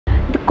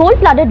The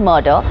cold-blooded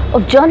murder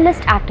of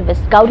journalist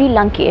activist Gauri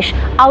Lankesh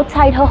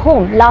outside her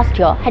home last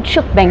year had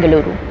shook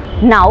Bengaluru.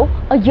 Now,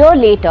 a year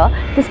later,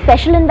 the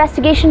special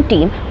investigation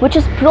team, which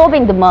is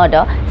probing the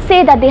murder,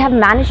 say that they have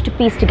managed to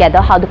piece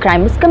together how the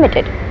crime was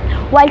committed.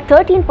 While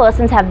 13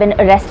 persons have been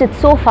arrested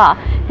so far,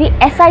 the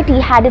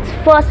SIT had its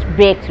first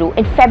breakthrough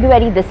in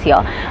February this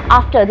year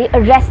after they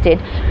arrested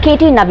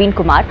KT Naveen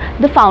Kumar,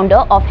 the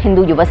founder of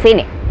Hindu Yuva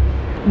Sena.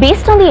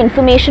 Based on the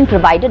information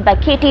provided by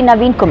KT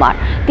Naveen Kumar,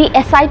 the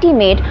SIT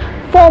made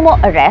 4 more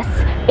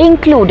arrests,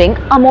 including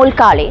Amol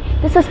Kale,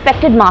 the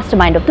suspected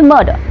mastermind of the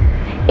murder.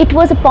 It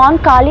was upon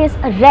Kale's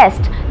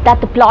arrest that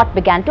the plot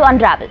began to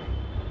unravel.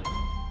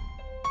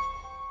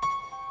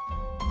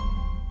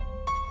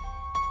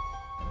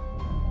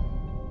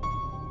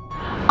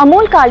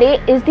 Amol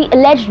Kale is the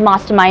alleged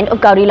mastermind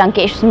of Gauri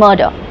Lankesh's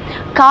murder.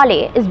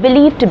 Kale is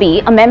believed to be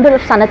a member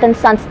of Sanatan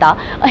Sanstha,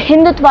 a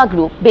Hindutva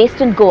group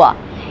based in Goa.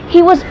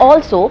 He was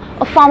also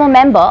a former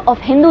member of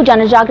Hindu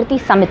Janajagrati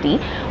Samiti,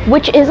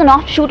 which is an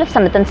offshoot of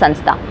Sanatan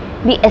Sanstha.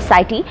 The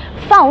SIT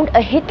found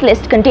a hit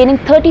list containing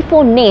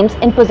 34 names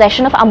in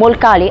possession of Amol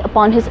Kale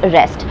upon his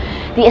arrest.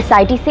 The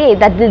SIT say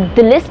that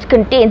the list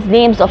contains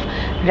names of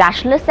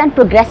rationalists and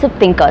progressive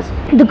thinkers.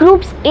 The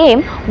group's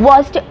aim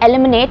was to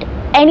eliminate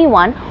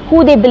anyone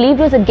who they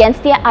believed was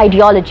against their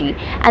ideology,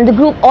 and the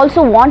group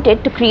also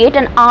wanted to create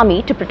an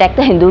army to protect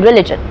the Hindu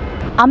religion.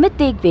 Amit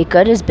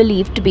Degvekar is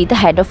believed to be the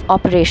head of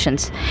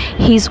operations.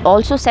 He is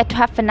also said to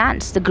have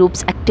financed the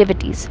group's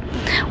activities.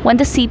 When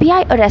the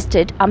CBI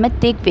arrested Amit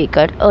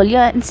Degvekar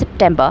earlier in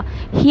September,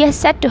 he is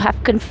said to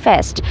have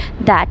confessed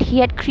that he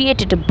had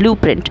created a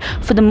blueprint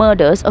for the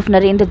murders of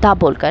Narendra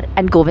Dabholkar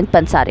and Govind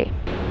Pansare.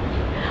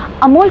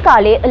 Amol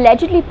Kale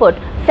allegedly put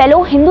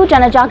fellow Hindu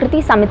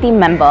Janajagrati Samiti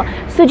member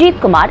Sujit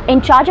Kumar in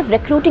charge of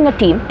recruiting a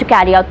team to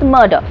carry out the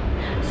murder.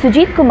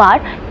 Sujit Kumar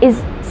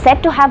is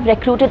said to have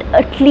recruited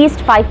at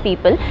least 5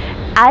 people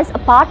as a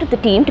part of the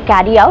team to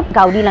carry out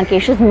Gauri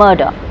Lankesh's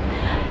murder.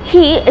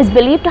 He is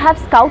believed to have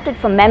scouted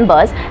for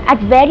members at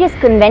various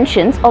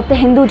conventions of the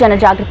Hindu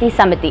Janajagrati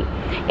Samiti.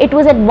 It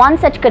was at one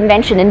such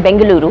convention in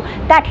Bengaluru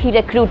that he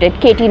recruited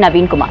KT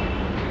Naveen Kumar.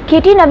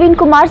 KT Naveen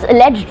Kumar's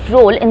alleged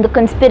role in the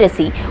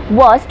conspiracy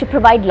was to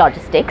provide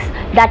logistics,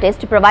 that is,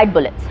 to provide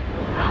bullets.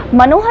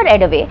 Manohar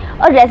Edave,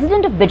 a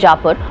resident of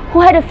Bijapur who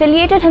had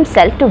affiliated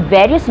himself to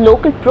various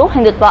local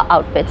pro-Hindutva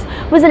outfits,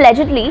 was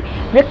allegedly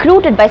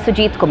recruited by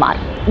Sujit Kumar.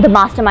 The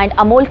mastermind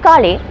Amol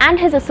Kale and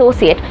his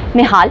associate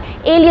Nihal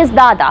alias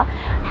Dada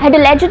had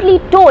allegedly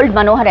told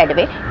Manohar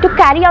Edave to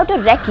carry out a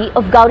recce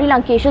of Gauri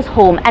Lankesh's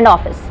home and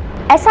office.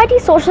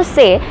 SIT sources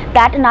say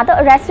that another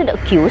arrested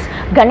accused,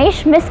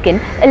 Ganesh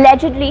Miskin,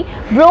 allegedly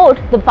rode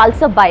the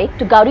Pulsar bike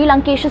to Gauri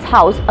Lankesh's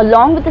house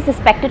along with the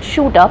suspected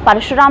shooter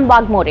Parashuram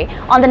Wagmore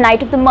on the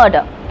night of the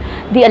murder.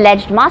 The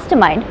alleged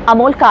mastermind,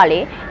 Amol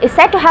Kale, is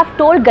said to have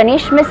told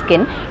Ganesh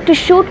Miskin to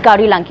shoot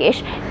Gauri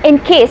Lankesh in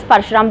case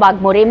Parashuram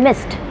Wagmore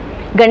missed.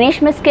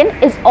 Ganesh Miskin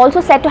is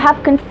also said to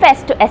have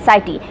confessed to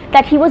SIT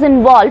that he was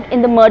involved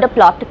in the murder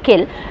plot to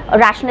kill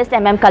rationalist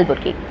MM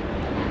Kalburgi.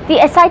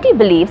 The SIT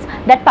believes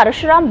that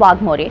Parashuram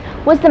Wagmore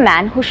was the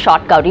man who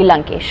shot Gauri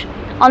Lankesh.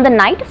 On the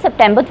night of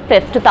September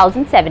 5,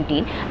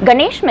 2017,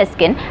 Ganesh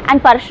Miskin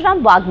and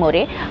Parashuram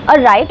Wagmore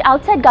arrived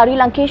outside Gauri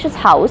Lankesh's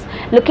house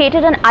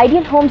located in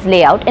Ideal Homes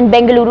layout in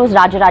Bengaluru's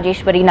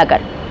Rajarajeshwari Nagar.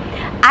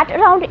 At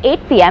around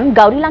 8 p.m,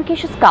 Gauri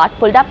Lankesh's cart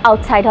pulled up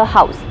outside her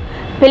house.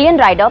 Pillion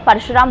rider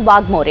Parashuram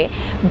Wagmore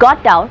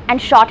got down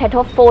and shot at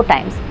her 4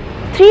 times.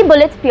 3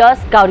 bullets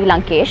pierced Gauri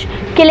Lankesh,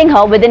 killing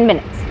her within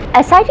minutes.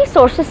 SIT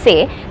sources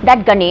say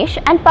that Ganesh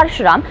and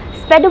Parshuram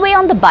sped away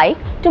on the bike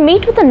to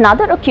meet with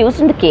another accused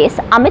in the case,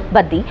 Amit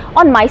Baddi,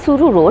 on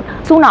Mysuru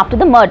Road soon after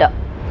the murder.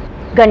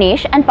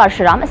 Ganesh and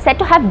Parshuram are said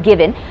to have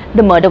given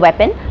the murder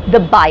weapon,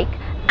 the bike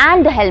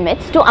and the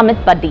helmets to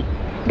Amit Baddi.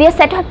 They are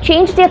said to have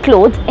changed their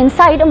clothes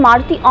inside a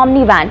Maruti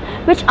Omni van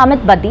which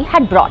Amit Baddi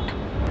had brought.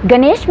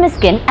 Ganesh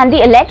Miskin and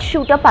the alleged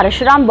shooter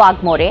Parashuram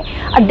Wagmore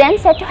are then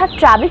said to have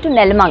travelled to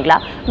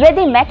Nelamangala where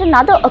they met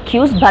another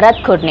accused,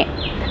 Bharat Kurne.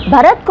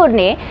 Bharat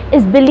Kurne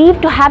is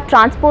believed to have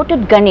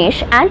transported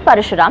Ganesh and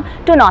Parashuram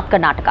to North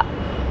Karnataka.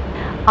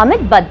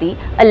 Amit Baddi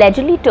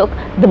allegedly took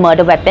the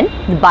murder weapon,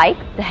 the bike,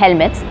 the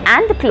helmets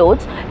and the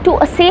clothes to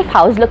a safe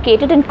house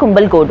located in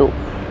Kumbalgodu.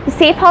 The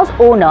safe house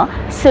owner,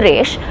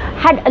 Suresh,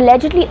 had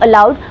allegedly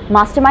allowed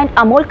mastermind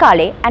Amol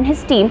Kale and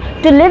his team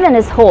to live in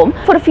his home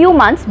for a few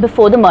months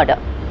before the murder.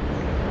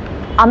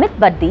 Amit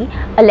Baddi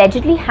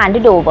allegedly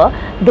handed over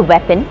the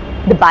weapon,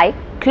 the bike,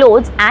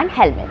 clothes and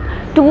helmet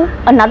to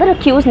another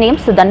accused named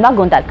Sudhanva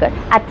Gondalkar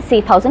at the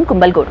safe house in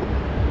Kumbalgodu.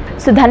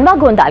 Sudhanva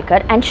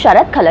Gondalkar and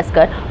Sharad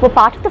Khalaskar were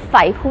part of the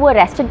 5 who were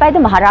arrested by the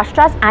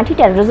Maharashtra's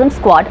anti-terrorism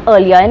squad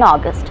earlier in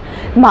August.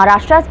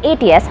 Maharashtra's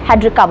ATS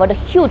had recovered a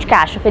huge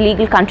cache of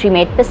illegal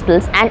country-made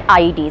pistols and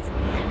IEDs.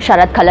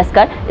 Sharad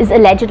Khalaskar is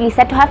allegedly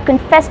said to have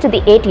confessed to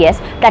the ATS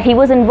that he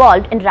was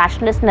involved in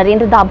rationalist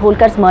Narendra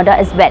Dabholkar's murder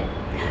as well.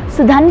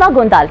 Sudhanva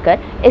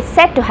Gondalkar is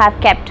said to have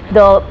kept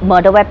the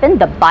murder weapon,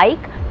 the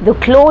bike, the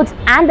clothes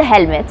and the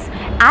helmets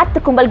at the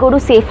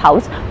Kumbalgodu safe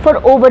house for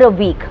over a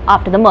week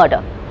after the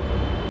murder.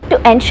 To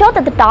ensure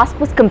that the task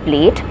was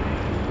complete,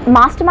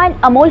 mastermind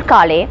Amol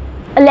Kale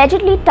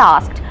allegedly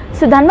tasked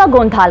Sudhanva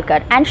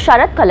Gondhalkar and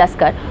Sharat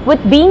Kalaskar with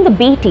being the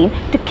B team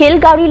to kill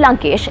Gauri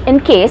Lankesh in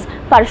case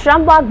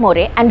Parshuram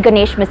Wagmore and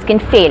Ganesh Miskin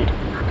failed.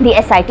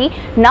 The SIT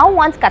now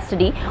wants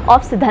custody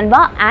of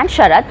Sudhanva and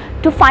Sharat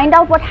to find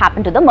out what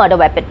happened to the murder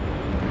weapon.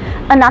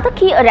 Another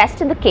key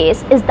arrest in the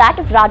case is that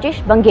of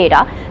Rajesh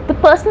Bangera, the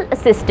personal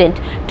assistant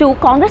to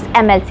Congress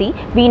MLC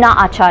Veena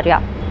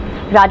Acharya.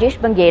 Rajesh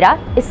Bangera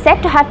is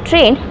said to have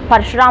trained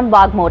Parshuram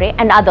Wagmore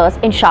and others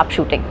in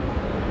sharpshooting.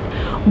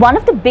 One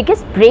of the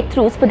biggest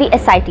breakthroughs for the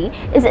SIT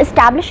is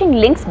establishing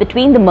links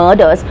between the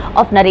murders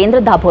of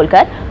Narendra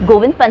Dabholkar,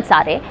 Govind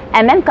Pansare,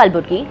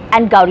 Kalburgi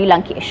and Gauri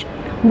Lankesh.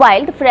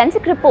 While the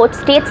forensic report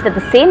states that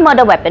the same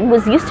murder weapon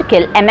was used to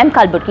kill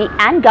Kalburgi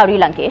and Gauri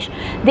Lankesh,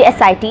 the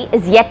SIT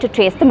is yet to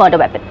trace the murder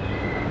weapon.